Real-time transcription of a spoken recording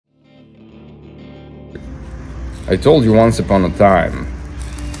I told you once upon a time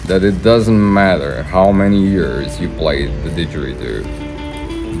that it doesn't matter how many years you played the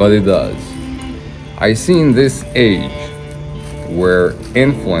didgeridoo, but it does. I see in this age where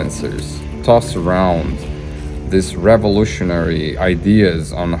influencers toss around these revolutionary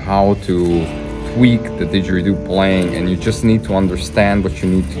ideas on how to tweak the didgeridoo playing, and you just need to understand what you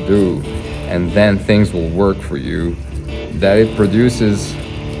need to do and then things will work for you, that it produces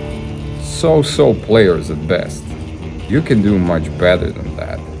so-so players at best. You can do much better than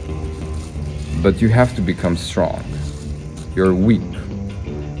that, but you have to become strong. You're weak.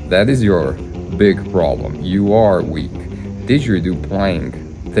 That is your big problem. You are weak. Didgeridoo playing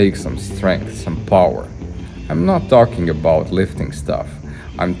takes some strength, some power. I'm not talking about lifting stuff.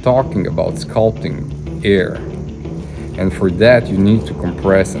 I'm talking about sculpting air. And for that, you need to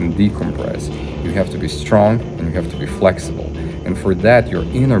compress and decompress. You have to be strong and you have to be flexible. And for that, your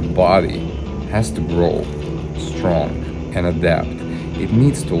inner body has to grow strong and adapt. It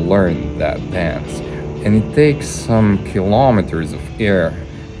needs to learn that dance. And it takes some kilometers of air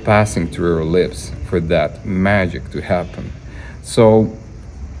passing through your lips for that magic to happen. So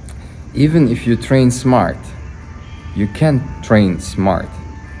even if you train smart, you can't train smart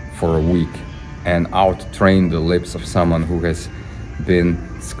for a week and out-train the lips of someone who has been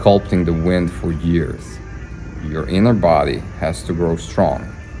sculpting the wind for years. Your inner body has to grow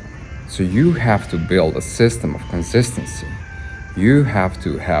strong. So you have to build a system of consistency. You have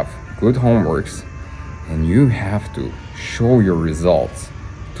to have good homeworks and you have to show your results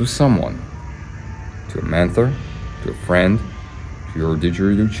to someone, to a mentor, to a friend, to your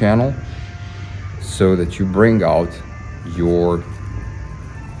didgeridoo channel, so that you bring out your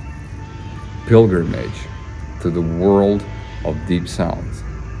pilgrimage to the world of deep sounds.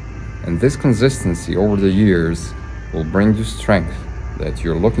 And this consistency over the years will bring you strength that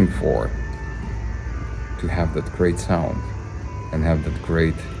you're looking for to have that great sound and have that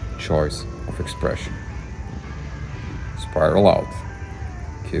great choice of expression. Spiral out.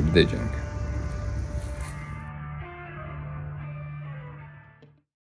 Keep digging.